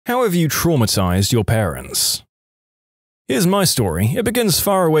How have you traumatized your parents? Here's my story. It begins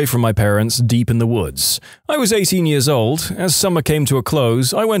far away from my parents, deep in the woods. I was 18 years old. As summer came to a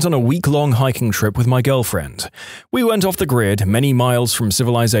close, I went on a week-long hiking trip with my girlfriend. We went off the grid, many miles from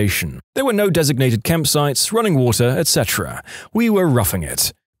civilization. There were no designated campsites, running water, etc. We were roughing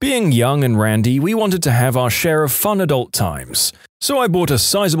it. Being young and randy, we wanted to have our share of fun adult times. So I bought a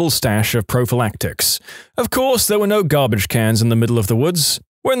sizable stash of prophylactics. Of course, there were no garbage cans in the middle of the woods.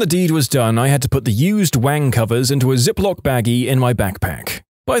 When the deed was done, I had to put the used wang covers into a Ziploc baggie in my backpack.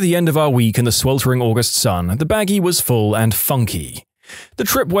 By the end of our week in the sweltering August sun, the baggie was full and funky. The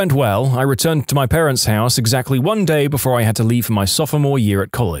trip went well. I returned to my parents' house exactly one day before I had to leave for my sophomore year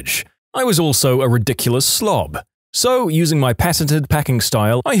at college. I was also a ridiculous slob. So, using my patented packing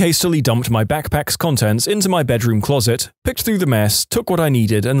style, I hastily dumped my backpack's contents into my bedroom closet, picked through the mess, took what I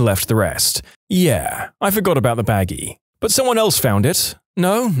needed, and left the rest. Yeah, I forgot about the baggie. But someone else found it.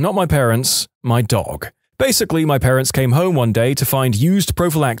 No, not my parents. My dog. Basically, my parents came home one day to find used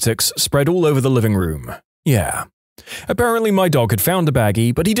prophylactics spread all over the living room. Yeah. Apparently my dog had found the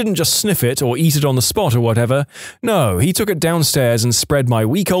baggie, but he didn't just sniff it or eat it on the spot or whatever. No, he took it downstairs and spread my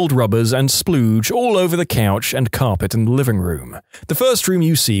week-old rubbers and splooge all over the couch and carpet in the living room. The first room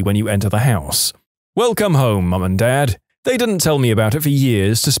you see when you enter the house. Welcome home, Mum and Dad. They didn't tell me about it for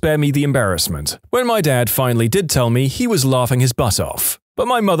years to spare me the embarrassment. When my dad finally did tell me, he was laughing his butt off. But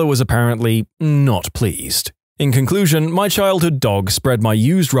my mother was apparently not pleased. In conclusion, my childhood dog spread my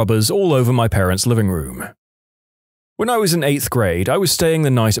used rubbers all over my parents' living room. When I was in 8th grade, I was staying the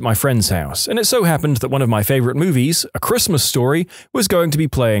night at my friend's house, and it so happened that one of my favorite movies, A Christmas Story, was going to be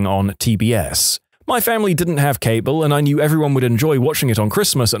playing on TBS. My family didn't have cable, and I knew everyone would enjoy watching it on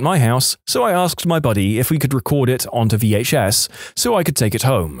Christmas at my house, so I asked my buddy if we could record it onto VHS so I could take it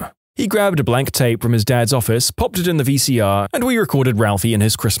home. He grabbed a blank tape from his dad's office, popped it in the VCR, and we recorded Ralphie and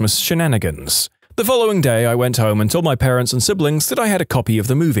his Christmas shenanigans. The following day, I went home and told my parents and siblings that I had a copy of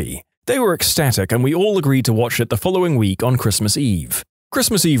the movie. They were ecstatic, and we all agreed to watch it the following week on Christmas Eve.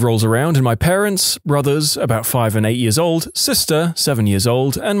 Christmas Eve rolls around, and my parents, brothers, about 5 and 8 years old, sister, 7 years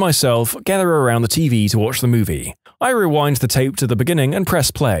old, and myself gather around the TV to watch the movie. I rewind the tape to the beginning and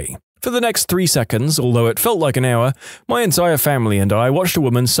press play. For the next 3 seconds, although it felt like an hour, my entire family and I watched a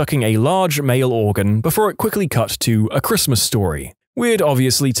woman sucking a large male organ before it quickly cut to A Christmas Story. We'd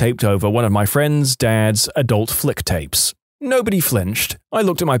obviously taped over one of my friend's dad's adult flick tapes. Nobody flinched. I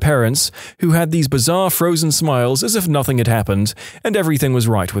looked at my parents, who had these bizarre frozen smiles as if nothing had happened, and everything was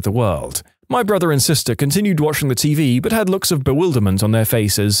right with the world. My brother and sister continued watching the TV but had looks of bewilderment on their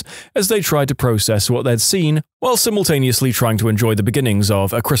faces as they tried to process what they'd seen while simultaneously trying to enjoy the beginnings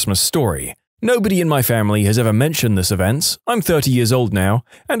of A Christmas Story. Nobody in my family has ever mentioned this event. I'm 30 years old now,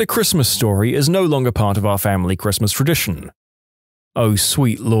 and A Christmas Story is no longer part of our family Christmas tradition. Oh,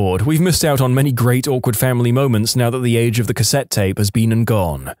 sweet Lord, we've missed out on many great awkward family moments now that the age of the cassette tape has been and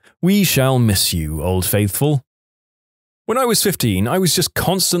gone. We shall miss you, Old Faithful. When I was 15, I was just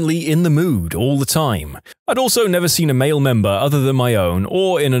constantly in the mood all the time. I'd also never seen a male member other than my own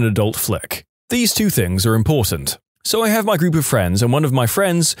or in an adult flick. These two things are important. So I have my group of friends, and one of my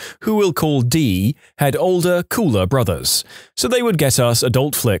friends, who we'll call D, had older, cooler brothers. So they would get us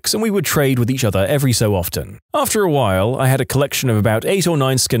adult flicks and we would trade with each other every so often. After a while, I had a collection of about 8 or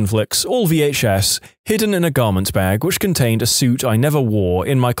 9 skin flicks, all VHS, hidden in a garment bag which contained a suit I never wore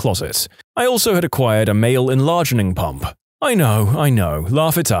in my closet. I also had acquired a male enlargening pump. I know,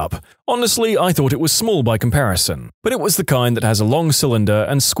 laugh it up. Honestly, I thought it was small by comparison, but it was the kind that has a long cylinder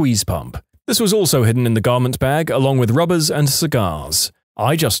and squeeze pump. This was also hidden in the garment bag, along with rubbers and cigars.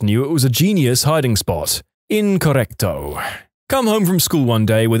 I just knew it was a genius hiding spot. Incorrecto. Come home from school one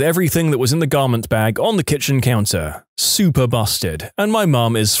day with everything that was in the garment bag on the kitchen counter. Super busted, and my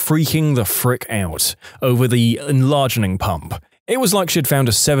mum is freaking the frick out over the enlargening pump. It was like she'd found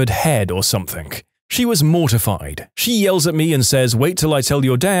a severed head or something. She was mortified. She yells at me and says, "Wait till I tell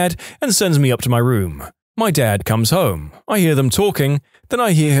your dad," and sends me up to my room. My dad comes home. I hear them talking, then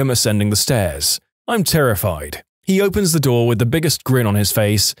I hear him ascending the stairs. I'm terrified. He opens the door with the biggest grin on his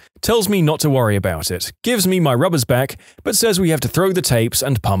face, tells me not to worry about it, gives me my rubbers back, but says we have to throw the tapes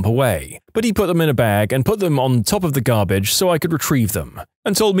and pump away. But he put them in a bag and put them on top of the garbage so I could retrieve them,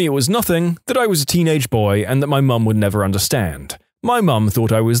 and told me it was nothing, that I was a teenage boy and that my mum would never understand. My mum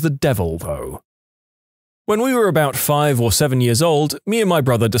thought I was the devil, though. When we were about 5 or 7 years old, me and my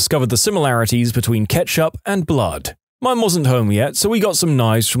brother discovered the similarities between ketchup and blood. Mum wasn't home yet, so we got some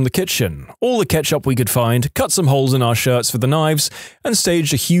knives from the kitchen, all the ketchup we could find, cut some holes in our shirts for the knives, and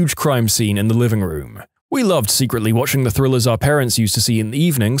staged a huge crime scene in the living room. We loved secretly watching the thrillers our parents used to see in the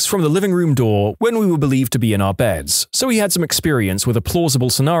evenings from the living room door when we were believed to be in our beds, so we had some experience with a plausible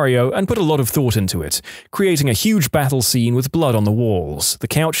scenario and put a lot of thought into it, creating a huge battle scene with blood on the walls, the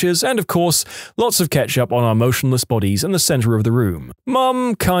couches, and of course, lots of ketchup on our motionless bodies in the center of the room.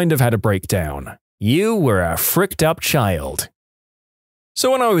 Mum kind of had a breakdown. You were a fricked up child.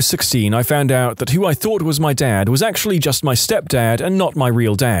 So when I was 16, I found out that who I thought was my dad was actually just my stepdad and not my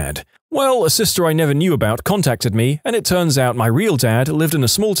real dad. Well, a sister I never knew about contacted me, and it turns out my real dad lived in a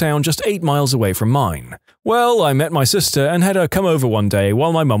small town just 8 miles away from mine. Well, I met my sister and had her come over one day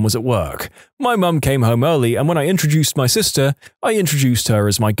while my mum was at work. My mum came home early, and when I introduced my sister, I introduced her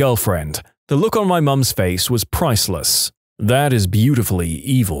as my girlfriend. The look on my mum's face was priceless. That is beautifully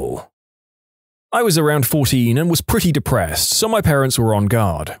evil. I was around 14 and was pretty depressed, so my parents were on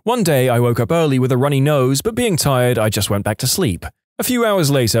guard. One day I woke up early with a runny nose, but being tired, I just went back to sleep. A few hours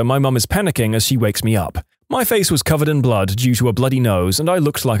later, my mum is panicking as she wakes me up. My face was covered in blood due to a bloody nose, and I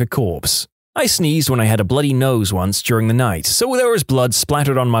looked like a corpse. I sneezed when I had a bloody nose once during the night, so there was blood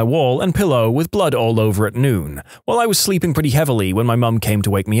splattered on my wall and pillow with blood all over at noon, while I was sleeping pretty heavily when my mum came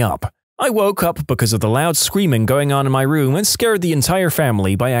to wake me up. I woke up because of the loud screaming going on in my room and scared the entire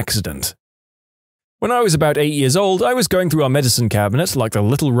family by accident. When I was about 8 years old, I was going through our medicine cabinet like the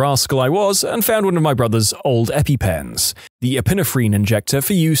little rascal I was and found one of my brother's old EpiPens, the epinephrine injector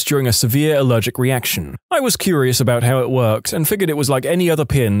for use during a severe allergic reaction. I was curious about how it worked and figured it was like any other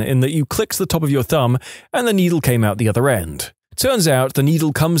pin in that you clicked the top of your thumb and the needle came out the other end. Turns out the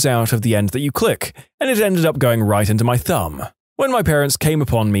needle comes out of the end that you click, and it ended up going right into my thumb. When my parents came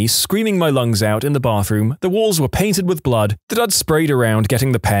upon me screaming my lungs out in the bathroom, the walls were painted with blood that I'd sprayed around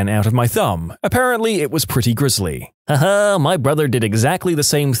getting the pen out of my thumb. Apparently, it was pretty grisly. Haha, my brother did exactly the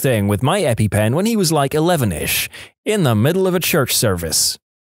same thing with my EpiPen when he was like 11-ish, in the middle of a church service.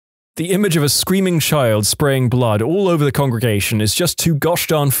 The image of a screaming child spraying blood all over the congregation is just too gosh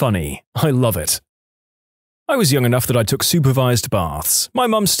darn funny. I love it. I was young enough that I took supervised baths. My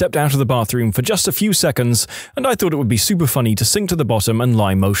mum stepped out of the bathroom for just a few seconds, and I thought it would be super funny to sink to the bottom and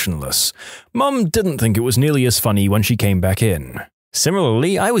lie motionless. Mum didn't think it was nearly as funny when she came back in.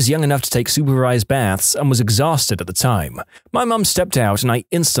 Similarly, I was young enough to take supervised baths and was exhausted at the time. My mum stepped out and I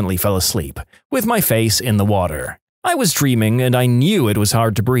instantly fell asleep, with my face in the water. I was dreaming and I knew it was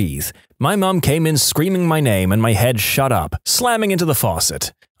hard to breathe. My mum came in screaming my name and my head shot up, slamming into the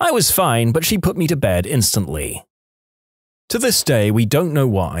faucet. I was fine, but she put me to bed instantly. To this day, we don't know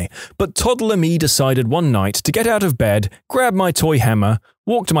why, but toddler me decided one night to get out of bed, grab my toy hammer,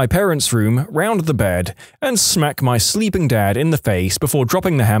 walk to my parents' room, round the bed, and smack my sleeping dad in the face before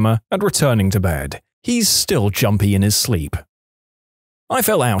dropping the hammer and returning to bed. He's still jumpy in his sleep. I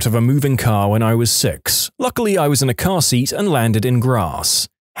fell out of a moving car when I was 6. Luckily, I was in a car seat and landed in grass.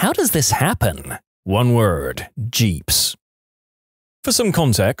 How does this happen? One word: Jeeps. For some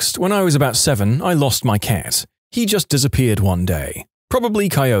context, when I was about 7, I lost my cat. He just disappeared one day. Probably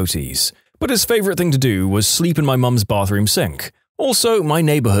coyotes. But his favorite thing to do was sleep in my mum's bathroom sink. Also, my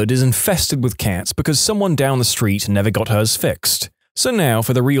neighborhood is infested with cats because someone down the street never got hers fixed. So now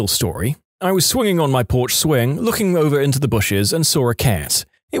for the real story. I was swinging on my porch swing, looking over into the bushes and saw a cat.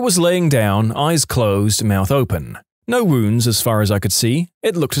 It was laying down, eyes closed, mouth open. No wounds as far as I could see.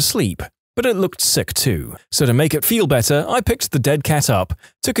 It looked asleep. But it looked sick too, so to make it feel better, I picked the dead cat up,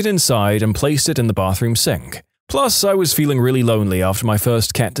 took it inside and placed it in the bathroom sink. Plus, I was feeling really lonely after my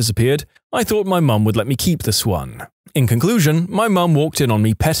first cat disappeared. I thought my mum would let me keep this one. In conclusion, my mum walked in on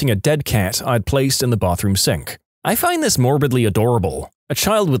me petting a dead cat I'd placed in the bathroom sink. I find this morbidly adorable. A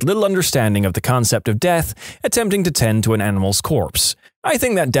child with little understanding of the concept of death, attempting to tend to an animal's corpse. I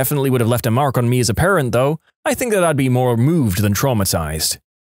think that definitely would have left a mark on me as a parent, though. I think that I'd be more moved than traumatized.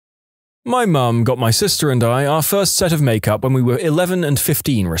 My mum got my sister and I our first set of makeup when we were 11 and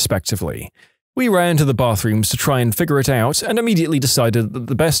 15 respectively. We ran to the bathrooms to try and figure it out and immediately decided that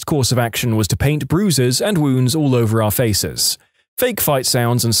the best course of action was to paint bruises and wounds all over our faces, fake fight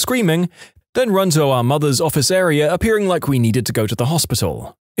sounds and screaming, then run to our mother's office area appearing like we needed to go to the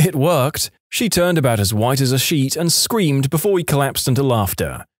hospital. It worked. She turned about as white as a sheet and screamed before we collapsed into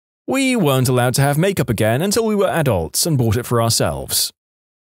laughter. We weren't allowed to have makeup again until we were adults and bought it for ourselves.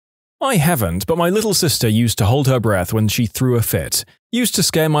 I haven't, but my little sister used to hold her breath when she threw a fit. Used to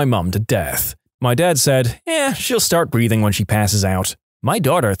scare my mum to death. My dad said, she'll start breathing when she passes out. My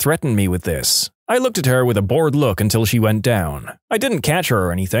daughter threatened me with this. I looked at her with a bored look until she went down. I didn't catch her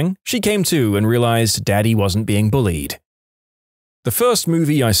or anything. She came to and realized Daddy wasn't being bullied. The first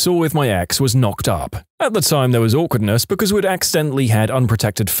movie I saw with my ex was Knocked Up. At the time there was awkwardness because we'd accidentally had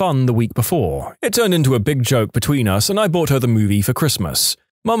unprotected fun the week before. It turned into a big joke between us and I bought her the movie for Christmas.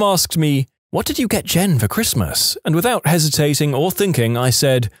 Mum asked me, "What did you get Jen for Christmas?" And without hesitating or thinking, I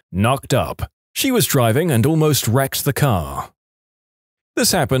said, "Knocked up." She was driving and almost wrecked the car.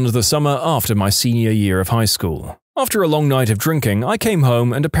 This happened the summer after my senior year of high school. After a long night of drinking, I came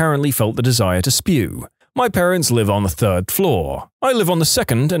home and apparently felt the desire to spew. My parents live on the 3rd floor. I live on the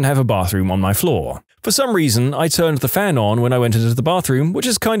 2nd and have a bathroom on my floor. For some reason, I turned the fan on when I went into the bathroom, which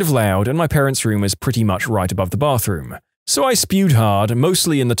is kind of loud, and my parents' room is pretty much right above the bathroom. So I spewed hard,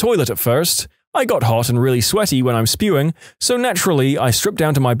 mostly in the toilet at first. I got hot and really sweaty when I'm spewing, so naturally I stripped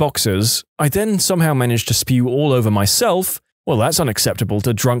down to my boxers. I then somehow managed to spew all over myself. Well, that's unacceptable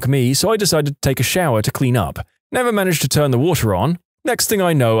to drunk me, so I decided to take a shower to clean up. Never managed to turn the water on. Next thing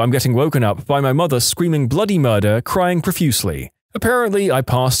I know, I'm getting woken up by my mother screaming bloody murder, crying profusely. Apparently, I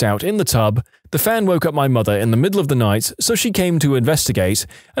passed out in the tub. The fan woke up my mother in the middle of the night, so she came to investigate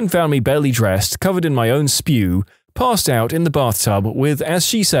and found me barely dressed, covered in my own spew, passed out in the bathtub with, as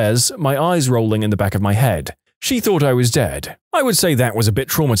she says, my eyes rolling in the back of my head. She thought I was dead. I would say that was a bit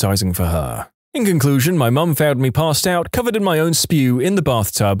traumatizing for her. In conclusion, my mum found me passed out, covered in my own spew in the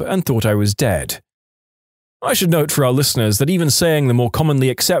bathtub, and thought I was dead. I should note for our listeners that even saying the more commonly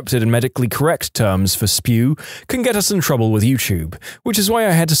accepted and medically correct terms for spew can get us in trouble with YouTube, which is why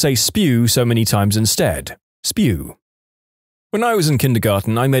I had to say spew so many times instead. Spew. When I was in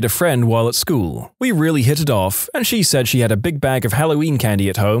kindergarten, I made a friend while at school. We really hit it off, and she said she had a big bag of Halloween candy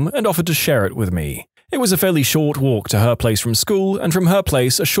at home and offered to share it with me. It was a fairly short walk to her place from school, and from her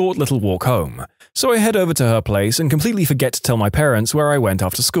place a short little walk home. So I head over to her place and completely forget to tell my parents where I went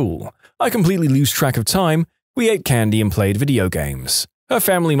after school. I completely lose track of time. We ate candy and played video games. Her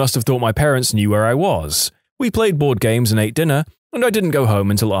family must have thought my parents knew where I was. We played board games and ate dinner, and I didn't go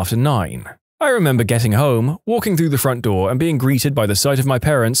home until after 9. I remember getting home, walking through the front door and being greeted by the sight of my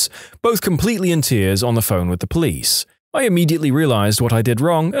parents, both completely in tears on the phone with the police. I immediately realized what I did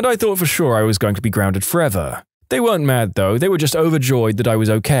wrong, and I thought for sure I was going to be grounded forever. They weren't mad though, they were just overjoyed that I was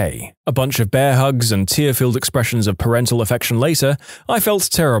okay. A bunch of bear hugs and tear-filled expressions of parental affection later, I felt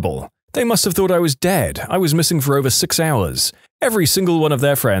terrible. They must have thought I was dead. I was missing for over 6 hours. Every single one of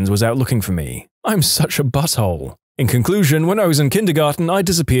their friends was out looking for me. I'm such a butthole. In conclusion, when I was in kindergarten, I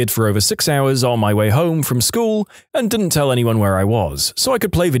disappeared for over 6 hours on my way home from school and didn't tell anyone where I was, so I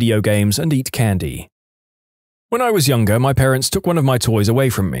could play video games and eat candy. When I was younger, my parents took one of my toys away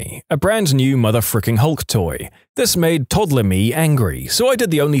from me, a brand new mother-fricking Hulk toy. This made toddler me angry, so I did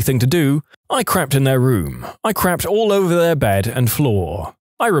the only thing to do. I crapped in their room. I crapped all over their bed and floor.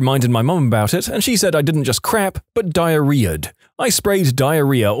 I reminded my mum about it, and she said I didn't just crap, but diarrheaed. I sprayed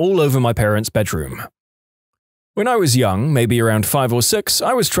diarrhea all over my parents' bedroom. When I was young, maybe around 5 or 6,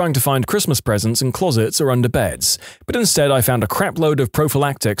 I was trying to find Christmas presents in closets or under beds, but instead I found a crapload of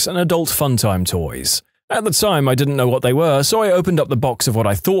prophylactics and adult fun-time toys. At the time, I didn't know what they were, so I opened up the box of what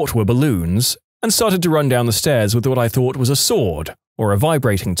I thought were balloons and started to run down the stairs with what I thought was a sword, or a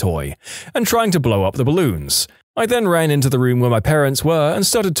vibrating toy, and trying to blow up the balloons. I then ran into the room where my parents were and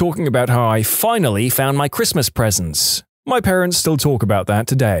started talking about how I finally found my Christmas presents. My parents still talk about that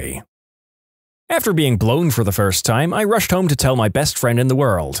today. After being blown for the first time, I rushed home to tell my best friend in the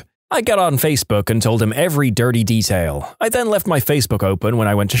world. I got on Facebook and told him every dirty detail. I then left my Facebook open when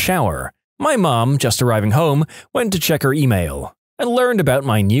I went to shower. My mom, just arriving home, went to check her email and learned about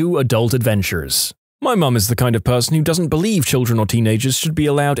my new adult adventures. My mum is the kind of person who doesn't believe children or teenagers should be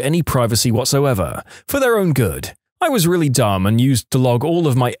allowed any privacy whatsoever, for their own good. I was really dumb and used to log all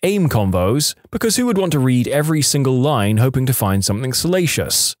of my AIM convos, because who would want to read every single line hoping to find something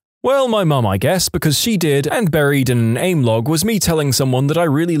salacious? Well, my mum, I guess, because she did, and buried in an AIM log was me telling someone that I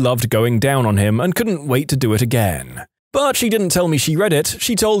really loved going down on him and couldn't wait to do it again. But she didn't tell me she read it,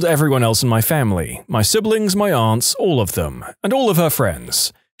 she told everyone else in my family, my siblings, my aunts, all of them, and all of her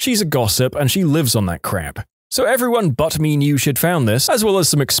friends. She's a gossip and she lives on that crap. So everyone but me knew she'd found this, as well as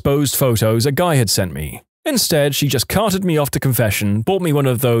some exposed photos a guy had sent me. Instead, she just carted me off to confession, bought me one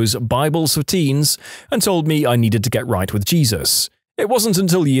of those Bibles for teens, and told me I needed to get right with Jesus. It wasn't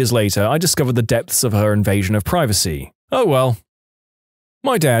until years later I discovered the depths of her invasion of privacy. Oh well.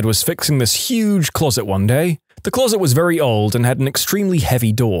 My dad was fixing this huge closet one day. The closet was very old and had an extremely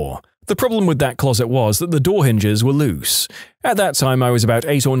heavy door. The problem with that closet was that the door hinges were loose. At that time I was about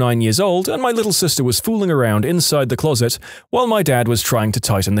 8 or 9 years old, and my little sister was fooling around inside the closet while my dad was trying to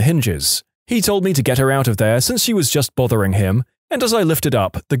tighten the hinges. He told me to get her out of there since she was just bothering him, and as I lifted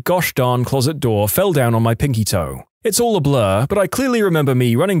up, the gosh darn closet door fell down on my pinky toe. It's all a blur, but I clearly remember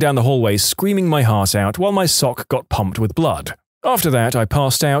me running down the hallway screaming my heart out while my sock got pumped with blood. After that, I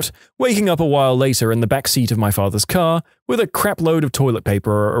passed out, waking up a while later in the back seat of my father's car with a crapload of toilet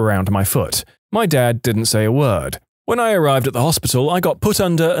paper around my foot. My dad didn't say a word. When I arrived at the hospital, I got put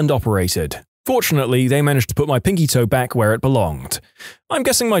under and operated. Fortunately, they managed to put my pinky toe back where it belonged. I'm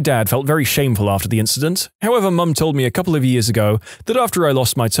guessing my dad felt very shameful after the incident. However, Mum told me a couple of years ago that after I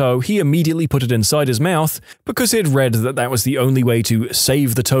lost my toe, he immediately put it inside his mouth because he'd read that that was the only way to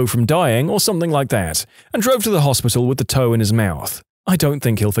save the toe from dying or something like that, and drove to the hospital with the toe in his mouth. I don't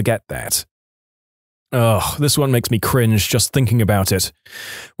think he'll forget that. Ugh, this one makes me cringe just thinking about it.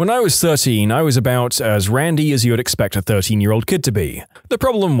 When I was 13, I was about as randy as you would expect a 13-year-old kid to be. The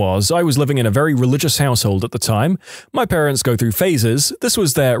problem was, I was living in a very religious household at the time. My parents go through phases. This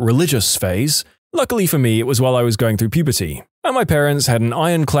was their religious phase. Luckily for me, it was while I was going through puberty. And my parents had an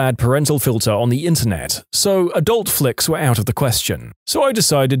ironclad parental filter on the internet, so adult flicks were out of the question. So I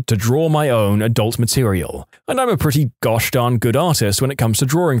decided to draw my own adult material. And I'm a pretty gosh darn good artist when it comes to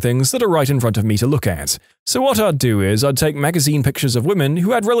drawing things that are right in front of me to look at. So what I'd do is I'd take magazine pictures of women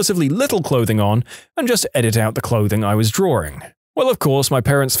who had relatively little clothing on and just edit out the clothing I was drawing. Well, of course, my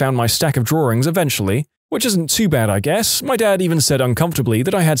parents found my stack of drawings eventually, which isn't too bad, I guess. My dad even said uncomfortably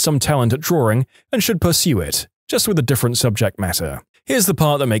that I had some talent at drawing and should pursue it, just with a different subject matter. Here's the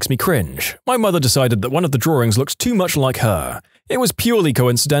part that makes me cringe. My mother decided that one of the drawings looked too much like her. It was purely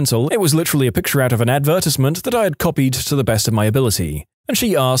coincidental. It was literally a picture out of an advertisement that I had copied to the best of my ability. And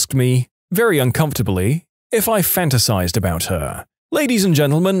she asked me, very uncomfortably, if I fantasized about her. Ladies and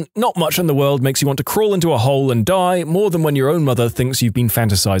gentlemen, not much in the world makes you want to crawl into a hole and die more than when your own mother thinks you've been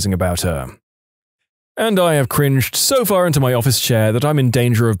fantasizing about her. And I have cringed so far into my office chair that I'm in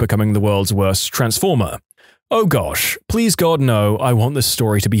danger of becoming the world's worst transformer. Oh gosh, please God no, I want this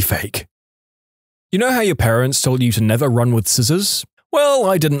story to be fake. You know how your parents told you to never run with scissors? Well,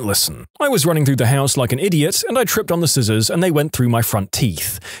 I didn't listen. I was running through the house like an idiot and I tripped on the scissors and they went through my front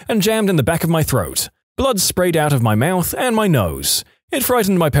teeth and jammed in the back of my throat. Blood sprayed out of my mouth and my nose. It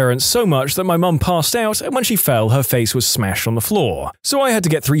frightened my parents so much that my mum passed out, and when she fell, her face was smashed on the floor. So I had to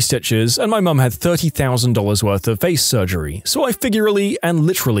get 3 stitches, and my mum had $30,000 worth of face surgery, so I figuratively and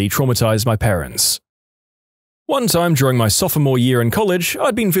literally traumatized my parents. One time during my sophomore year in college,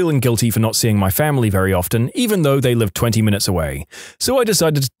 I'd been feeling guilty for not seeing my family very often, even though they lived 20 minutes away, so I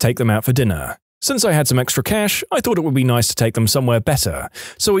decided to take them out for dinner. Since I had some extra cash, I thought it would be nice to take them somewhere better,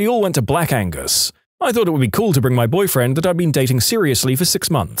 so we all went to Black Angus. I thought it would be cool to bring my boyfriend that I'd been dating seriously for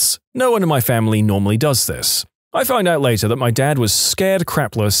 6 months. No one in my family normally does this. I find out later that my dad was scared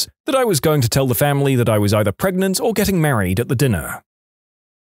crapless that I was going to tell the family that I was either pregnant or getting married at the dinner.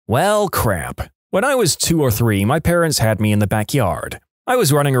 Well, crap. When I was 2 or 3, my parents had me in the backyard. I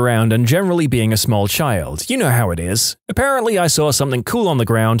was running around and generally being a small child. You know how it is. Apparently, I saw something cool on the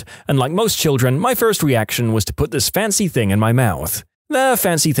ground, and like most children, my first reaction was to put this fancy thing in my mouth. The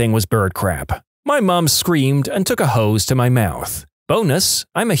fancy thing was bird crap. My mom screamed and took a hose to my mouth. Bonus,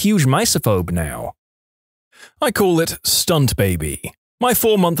 I'm a huge misophobe now. I call it Stunt Baby. My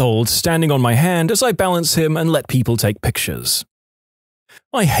 4-month-old standing on my hand as I balance him and let people take pictures.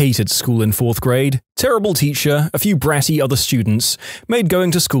 I hated school in 4th grade. Terrible teacher, a few bratty other students, made going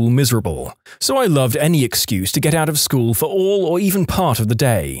to school miserable. So I loved any excuse to get out of school for all or even part of the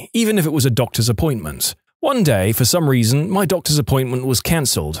day, even if it was a doctor's appointment. One day, for some reason, my doctor's appointment was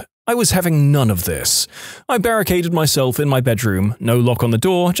cancelled. I was having none of this. I barricaded myself in my bedroom, no lock on the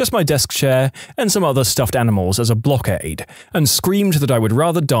door, just my desk chair and some other stuffed animals as a blockade, and screamed that I would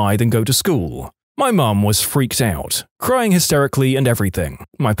rather die than go to school. My mum was freaked out, crying hysterically and everything.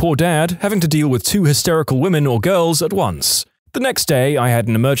 My poor dad having to deal with 2 hysterical women or girls at once. The next day, I had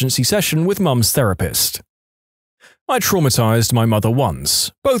an emergency session with Mum's therapist. I traumatized my mother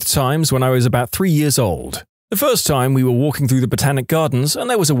once, both times when I was about 3 years old. The first time we were walking through the Botanic Gardens and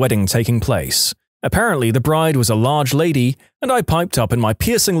there was a wedding taking place. Apparently the bride was a large lady, and I piped up in my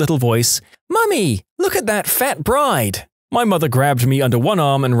piercing little voice, "Mummy, look at that fat bride!" My mother grabbed me under one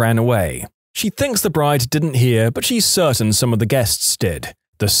arm and ran away. She thinks the bride didn't hear, but she's certain some of the guests did.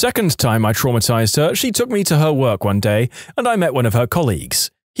 The second time I traumatized her, she took me to her work one day, and I met one of her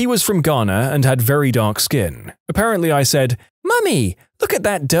colleagues. He was from Ghana and had very dark skin. Apparently I said, "Mummy, look at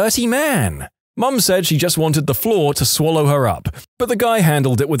that dirty man." Mum said she just wanted the floor to swallow her up, but the guy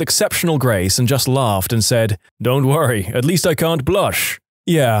handled it with exceptional grace and just laughed and said, "Don't worry, at least I can't blush."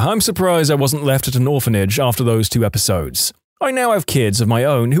 Yeah, I'm surprised I wasn't left at an orphanage after those 2 episodes. I now have kids of my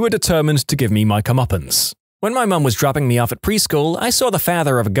own who are determined to give me my comeuppance. When my mum was dropping me off at preschool, I saw the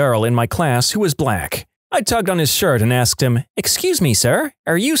father of a girl in my class who was black. I tugged on his shirt and asked him, "Excuse me, sir,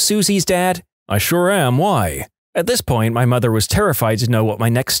 are you Susie's dad?" "I sure am, why?" At this point, my mother was terrified to know what my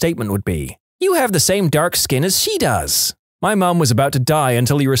next statement would be. "You have the same dark skin as she does." My mum was about to die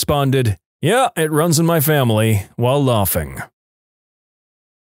until he responded, "Yeah, it runs in my family," while laughing.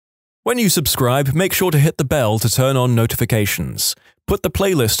 When you subscribe, make sure to hit the bell to turn on notifications. Put the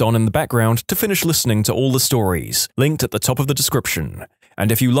playlist on in the background to finish listening to all the stories, linked at the top of the description.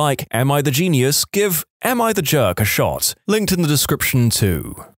 And if you like Am I the Genius, give Am I the Jerk a shot, linked in the description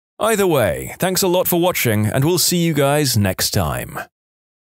too. Either way, thanks a lot for watching, and we'll see you guys next time.